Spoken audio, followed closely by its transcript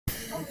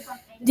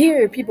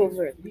Dear people of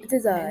Earth, it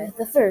is I,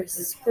 the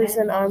first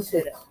person on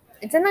Pluto.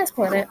 It's a nice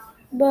planet,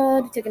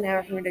 but it took an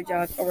hour for me to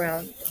jog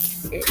around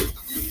it.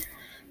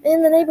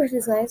 And the neighborhood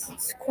is nice,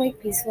 it's quite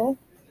peaceful,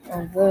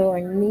 although our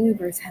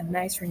neighbors have an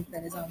ice rink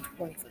that is on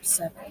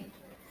 24/7.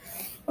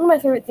 One of my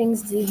favorite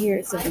things to do here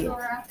is the view.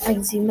 I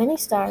can see many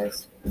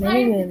stars,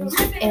 many moons,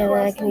 and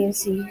I can even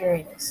see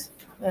Uranus.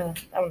 That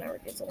one never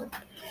gets old.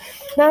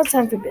 Now it's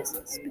time for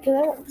business, because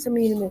I want some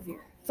of you to move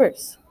here.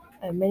 First,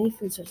 I have many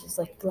food sources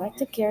like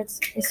galactic carrots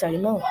and starry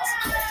melons.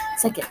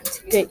 Second, it's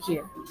great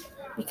here,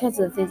 because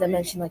of the things I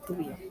mentioned like the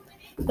wheel.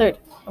 Third,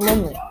 I'm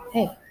lonely.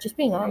 Hey, just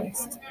being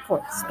honest.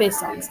 Fourth, space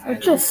dogs are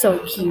just so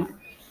cute.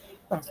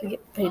 Last, we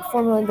get paid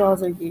 $4 million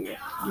a year.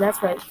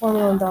 That's right, $4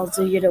 million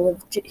a year to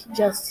live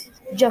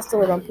just to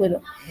live on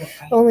Pluto.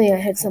 If only I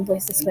had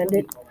someplace to spend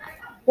it.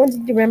 One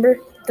thing to remember: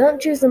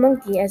 don't choose the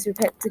monkey as your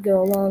pet to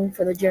go along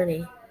for the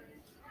journey.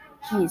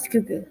 He's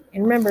cuckoo.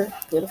 And remember,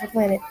 beautiful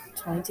planet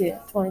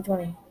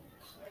 2020.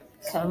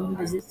 Come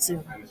visit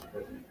soon.